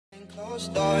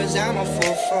Closed doors, I'm a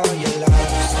fool for your love.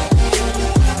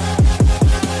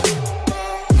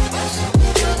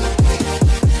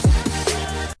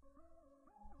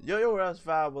 Yo, what's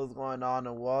fam? What's going on?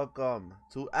 And welcome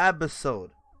to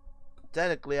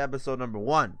technically episode number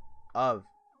 1 of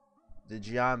the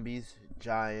Giambi'S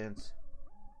Giants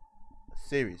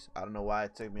series. I don't know why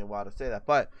it took me a while to say that,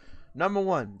 but number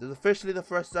 1. This is officially the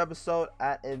first episode.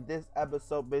 In this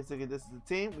episode, basically, this is the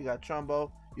team. We got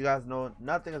Trumbo. You guys know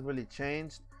nothing has really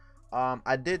changed.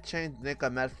 I did change Nick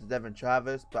Ahmed for Devin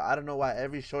Travis, but I don't know why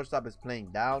every shortstop is playing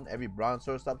down. Every bronze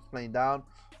shortstop is playing down.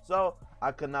 So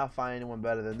I could not find anyone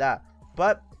better than that.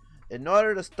 But in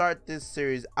order to start this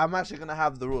series, I'm actually gonna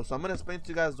have the rules. So I'm gonna explain to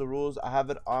you guys the rules. I have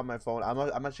it on my phone.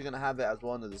 I'm actually gonna have it as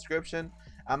well in the description.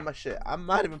 I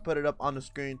might even put it up on the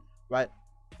screen right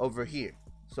over here.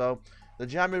 So the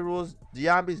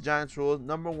Giambi'S Giants rules.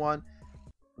 Number 1,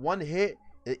 one hit,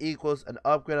 it equals an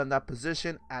upgrade on that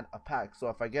position and a pack. So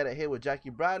if I get a hit with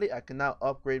Jackie Bradley, I can now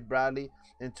upgrade Bradley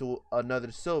into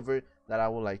another silver that I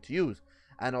would like to use.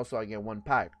 And also I get 1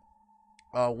 pack.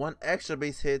 1 extra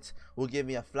base hits will give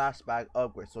me a flashback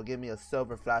upgrade. So give me a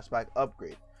silver flashback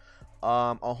upgrade.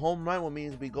 A home run will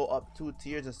means we go up 2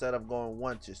 tiers instead of going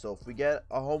 1 tier. So if we get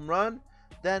a home run,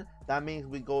 then that means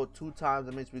we go 2 times.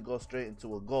 That means we go straight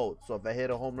into a gold. So if I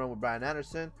hit a home run with Brian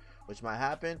Anderson, which might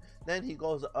happen, then he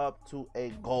goes up to a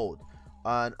gold.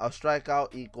 And a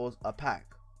strikeout equals a pack.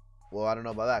 Well, I don't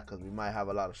know about that because we might have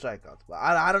a lot of strikeouts, but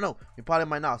I don't know. We probably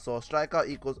might not. So a strikeout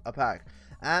equals a pack.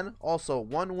 And also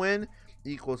 1 win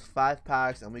equals 5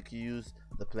 packs, and we can use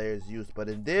the player's use. But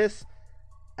in this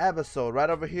episode right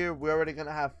over here, we're already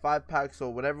gonna have 5 packs. So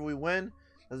whatever we win,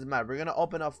 doesn't matter. We're gonna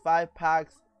open up 5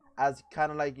 packs as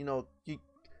kind of like, you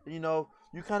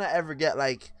kind of ever get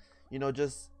like,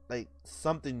 just like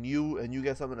something new and you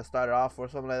get something to start it off or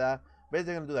something like that.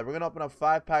 Basically gonna do that. We're gonna open up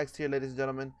 5 packs here, ladies and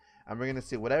gentlemen, and we're gonna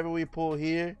see whatever we pull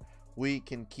here we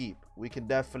can keep, we can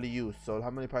definitely use. So how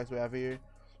many packs do we have here?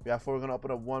 We have 4. We're gonna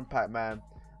open up 1 pack, man.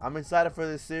 I'm excited for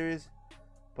this series,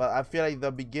 but I feel like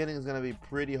the beginning is gonna be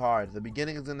pretty hard. The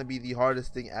beginning is gonna be the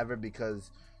hardest thing ever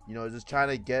because just trying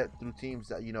to get through teams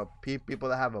that people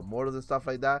that have immortals and stuff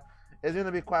like that. It's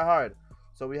gonna be quite hard.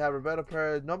 So we have Roberto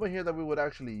Perez, nobody here that we would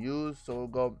actually use. So we'll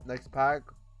go next pack.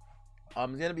 It's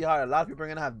gonna be hard. A lot of people are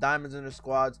gonna have diamonds in their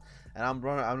squads, and I'm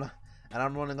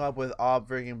running up with all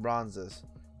freaking bronzes.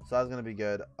 So that's gonna be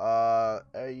good.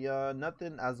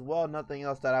 Nothing as well. Nothing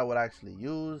else that I would actually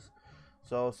use.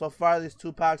 So far these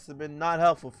 2 packs have been not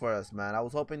helpful for us, man. I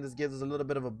was hoping this gives us a little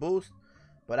bit of a boost,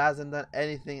 but hasn't done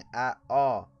anything at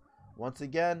all. Once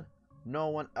again, no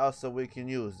one else that we can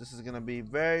use. This is gonna be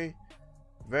very,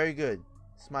 very good.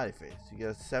 Smiley face. You get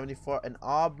a 74, an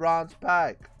all bronze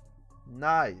pack.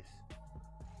 Nice.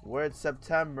 We're in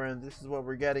September and this is what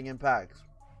we're getting in packs.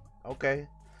 Okay.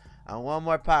 And 1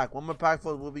 more pack. 1 more pack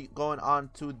for we'll be going on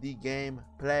to the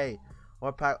gameplay.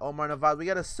 1 pack, Omar Narvaez. We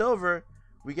get a silver.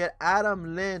 We get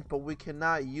Adam Lind, but we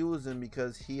cannot use him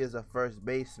because he is a first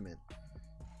baseman.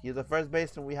 He is a first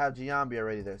baseman. We have Giambi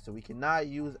already there, so we cannot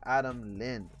use Adam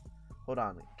Lind. Hold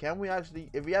on. Can we actually,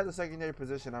 if he has a secondary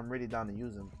position, I'm really down to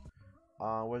use him.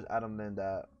 Where's Adam Lind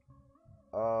at?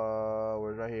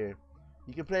 Where's right here?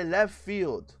 You can play left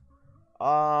field.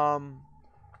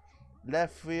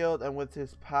 Left field, and with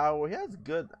his power, he has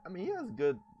good. I mean, he has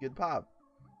good pop.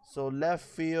 So left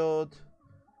field,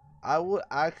 I would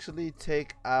actually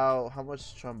take out how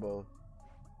much Trumbo.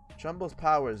 Trumbo's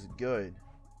power is good.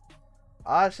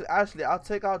 Actually, I'll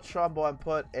take out Trumbo and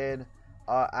put in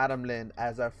Adam Lind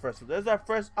as our first. So there's our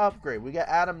first upgrade. We get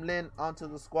Adam Lind onto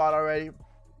the squad already.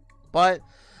 But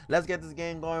let's get this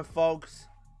game going, folks.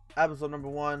 Episode number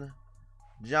 1,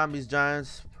 Giambi'S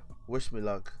Giants. Wish me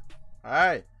luck. All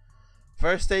right,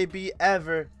 first AB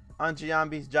ever on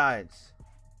Giambi'S Giants.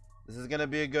 This is gonna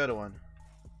be a good one.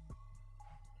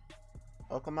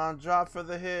 Oh, come on, drop for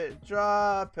the hit.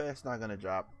 Drop. It's not gonna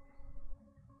drop.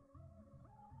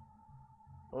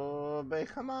 Oh, babe,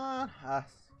 come on.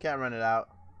 Can't run it out.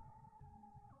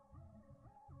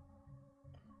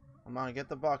 Come on, get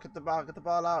the ball, get the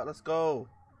ball out. Let's go.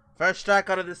 First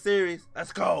strikeout of the series.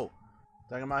 Let's go.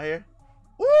 Take him out here.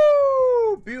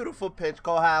 Woo! Beautiful pitch.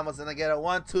 Cole Hamilton's gonna get a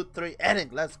 1, 2, 3 inning.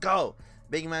 Let's go.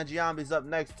 Big man Giambi's up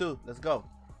next too. Let's go.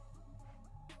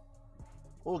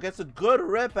 Oh, gets a good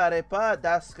rip at it, but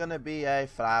that's gonna be a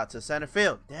fly out to center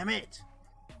field. Damn it.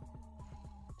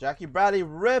 Jackie Bradley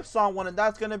rips on one, and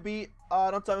that's gonna be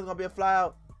don't tell me it's gonna be a fly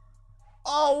out.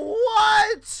 Oh,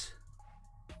 what?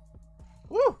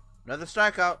 Woo! Another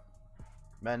strikeout.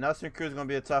 Man, Nelson Cruz is going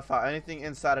to be a tough out. Anything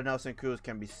inside of Nelson Cruz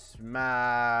can be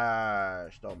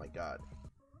smashed. Oh, my God.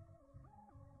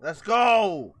 Let's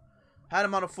go. Had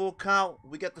him on a full count.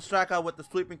 We get the strikeout with the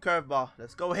sweeping curveball.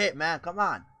 Let's go hit, man. Come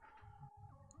on.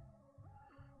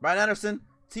 Brian Anderson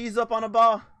tees up on the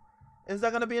ball. Is that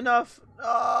going to be enough?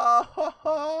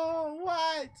 Oh,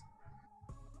 what?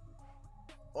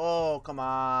 Oh, come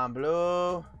on,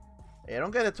 Blue. Hey,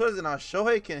 don't get it twisted now.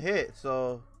 Shohei can hit,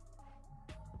 so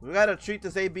we got to treat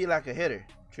this AB like a hitter.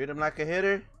 Treat him like a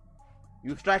hitter.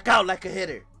 You strike out like a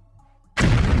hitter.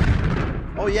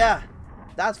 Oh, yeah.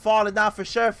 That's falling down for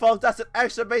sure, folks. That's an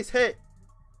extra base hit.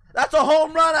 That's a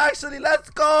home run, actually. Let's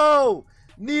go.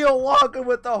 Neil Walker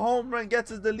with the home run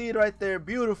gets us the lead right there.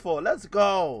 Beautiful. Let's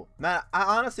go. Man,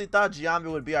 I honestly thought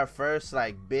Giambi would be our first,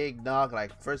 like, big knock,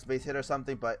 like, first base hit or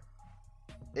something, but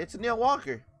it's Neil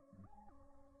Walker.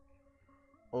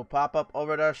 Oh, pop up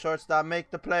over there, shortstop. Make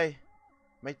the play.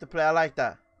 Make the play. I like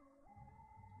that.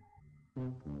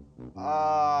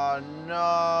 Oh, no.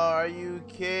 Are you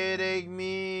kidding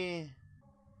me?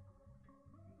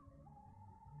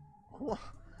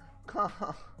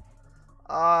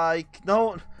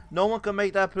 No one can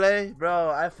make that play, bro.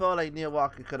 I felt like Neil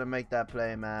Walker couldn't make that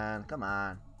play, man. Come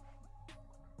on,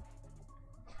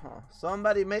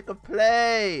 somebody make a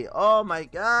play. Oh my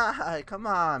god, come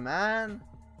on, man.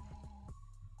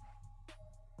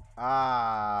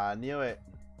 I knew it.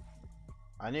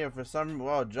 I knew it for some.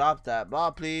 Whoa, drop that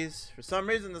ball, please. For some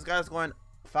reason, this guy's going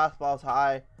fastballs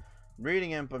high. I'm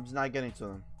reading him, but I'm just not getting to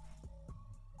him.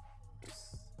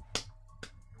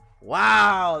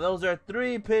 Wow, those are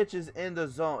 3 pitches in the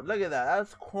zone. Look at that.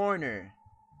 That's corner.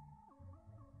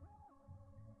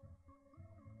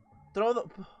 Throw the...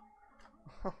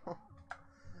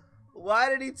 Why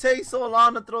did he take so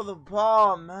long to throw the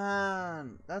ball,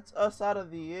 man? That's us out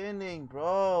of the inning,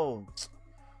 bro.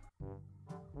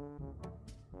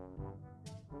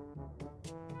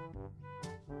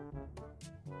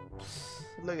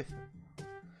 Look at...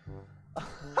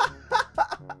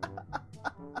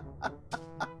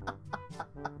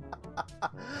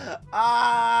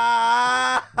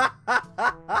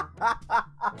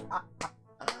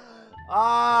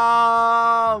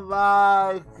 Oh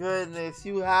my goodness,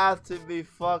 you have to be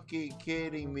fucking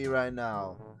kidding me right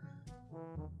now.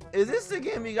 Is this the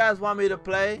game you guys want me to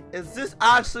play? Is this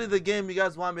actually the game you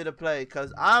guys want me to play?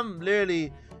 Because I'm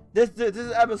literally, this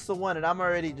is episode 1 and I'm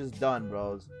already just done,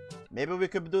 bros. Maybe we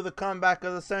could do the comeback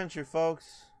of the century,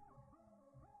 folks.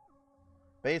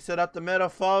 Base it up the middle,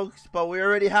 folks. But we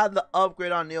already had the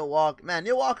upgrade on Neil Walker. Man,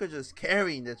 Neil Walker just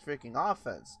carrying this freaking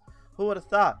offense. Who would have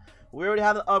thought? We already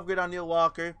have the upgrade on Neil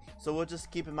Walker, so we'll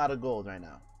just keep him out of gold right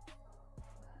now.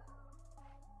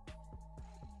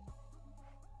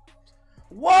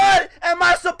 What am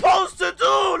I supposed to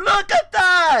do? Look at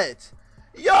that!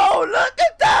 Yo, look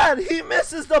at that! He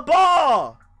misses the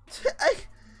ball!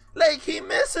 Like, he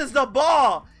misses the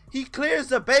ball. He clears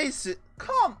the bases.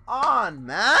 Come on,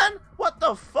 man. What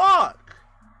the fuck?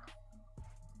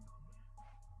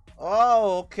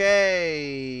 Oh,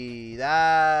 okay.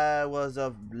 That was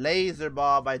a laser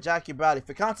ball by Jackie Bradley. If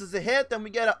it counts as a hit, then we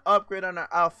get an upgrade on our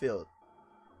outfield.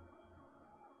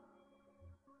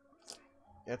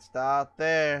 It's out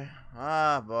there.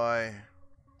 Ah, boy.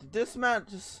 This man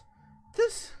just...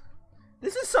 This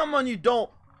is someone you don't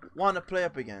want to play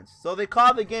up against. So they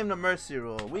call the game the mercy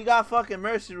rule. We got fucking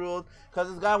mercy ruled because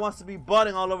this guy wants to be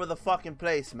butting all over the fucking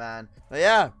place, man. But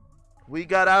yeah, we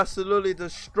got absolutely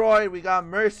destroyed. We got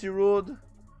mercy ruled,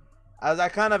 as I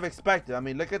kind of expected. I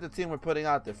mean, look at the team we're putting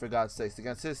out there, for God's sakes,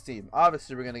 against his team.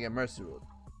 Obviously, we're going to get mercy ruled.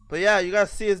 But yeah, you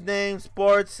guys see his name,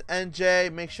 Sports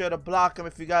NJ. Make sure to block him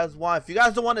if you guys want. If you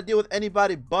guys don't want to deal with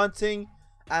anybody bunting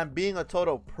and being a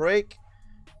total prick,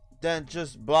 then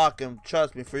just block him.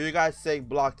 Trust me, for you guys' sake,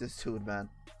 block this dude, man.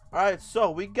 Alright, so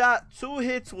we got 2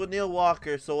 hits with Neil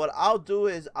Walker. So what I'll do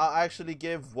is I'll actually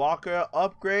give Walker an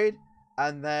upgrade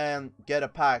and then get a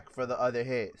pack for the other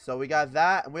hit. So we got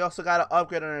that, and we also got an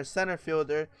upgrade on our center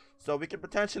fielder, so we could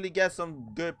potentially get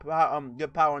some good power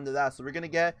into that. So we're gonna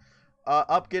get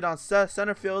upgrade on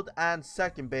center field and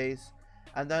second base,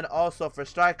 and then also for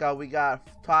strikeout we got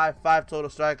five total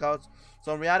strikeouts.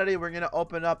 So in reality, we're gonna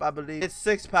open up, I believe it's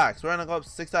 6 packs. We're gonna go up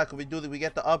 6 packs. We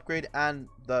get the upgrade and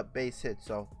the base hit.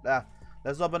 So yeah,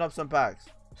 let's open up some packs.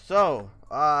 So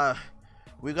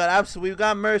we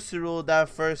got mercy ruled that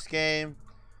first game.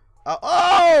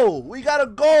 Oh, we got a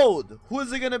gold. Who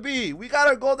is it gonna be? We got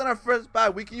our gold in our first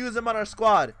pack. We can use him on our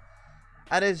squad,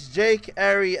 and it's Jake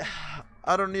Airy.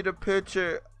 I don't need a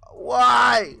pitcher.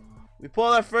 Why? We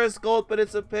pulled our first gold, but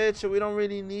it's a pitcher. We don't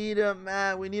really need him,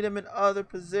 man. We need him in other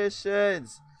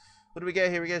positions. What do we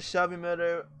get here? We get Shelby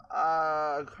Miller,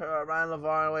 Ryan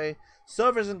LaVarway.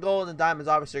 Silvers and gold and diamonds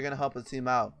obviously are going to help the team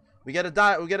out. We get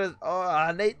a,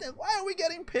 oh, Nathan, why are we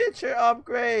getting pitcher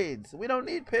upgrades? We don't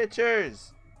need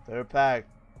pitchers. Third pack.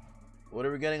 What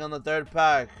are we getting on the third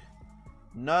pack?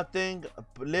 Nothing,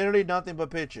 literally nothing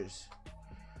but pitchers.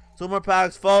 2 more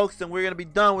packs, folks, and we're going to be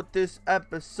done with this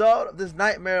episode. This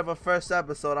nightmare of a first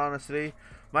episode, honestly.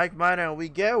 Mike Minor, and we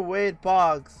get Wade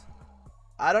Boggs.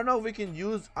 I don't know if we can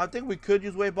use, I think we could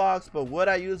use Wade Boggs, but would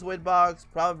I use Wade Boggs?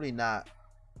 Probably not.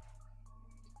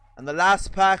 And the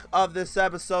last pack of this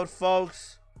episode,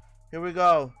 folks. Here we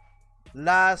go.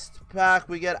 Last pack,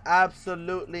 we get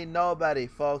absolutely nobody,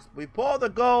 folks. We pull the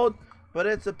gold, but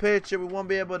it's a pitcher. We won't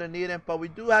be able to need him, but we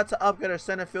do have to upgrade our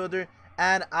center fielder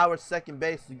and our second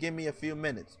base. So give me a few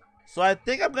minutes. So I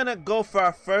think I'm gonna go for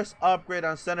our first upgrade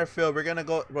on center field. We're gonna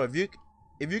go, bro, if you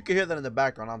can hear that in the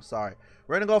background, I'm sorry.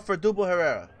 We're gonna go for Dubo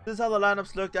Herrera. This is how the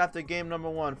lineups looked after game number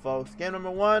 1, folks. Game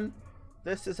number 1,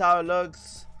 this is how it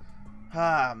looks.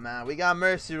 Ah, man, we got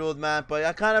mercy ruled, man, but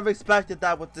I kind of expected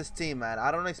that with this team, man. I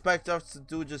don't expect us to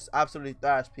do just absolutely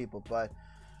thrash people, but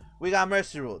we got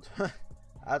mercy ruled.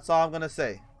 That's all I'm gonna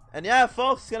say. And yeah,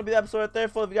 folks, it's gonna be the episode right there.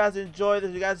 If you guys enjoyed this,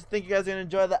 if you guys think you guys are gonna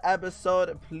enjoy the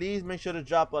episode, please make sure to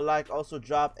drop a like. Also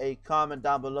drop a comment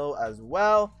down below as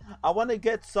well. I want to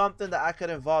get something that I could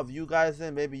involve you guys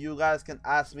in. Maybe you guys can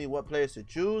ask me what players to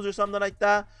choose or something like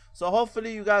that. So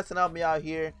hopefully you guys can help me out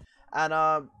here.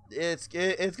 And it's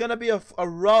gonna be a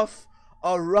rough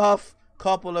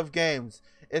couple of games.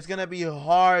 It's gonna be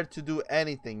hard to do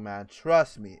anything, man.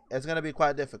 Trust me, it's gonna be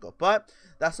quite difficult, but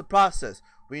that's the process.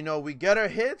 We know we get our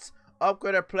hits,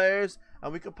 upgrade our players,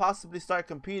 and we could possibly start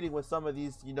competing with some of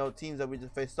these, you know, teams that we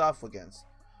just faced off against.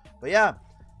 But yeah,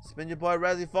 it's been your boy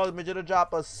Rezzy, folks. Make sure to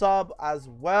drop a sub as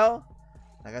well.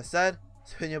 Like I said,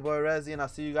 it's been your boy Rezzy, and I'll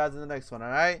see you guys in the next one. All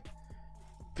right,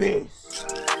 peace.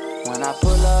 When I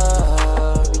pull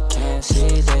up, you can't see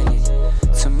lady.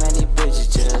 Too many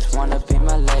bitches just wanna be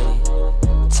my lady.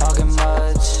 Talking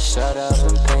much, shut up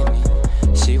and pay me.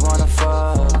 She wanna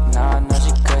fuck, nah,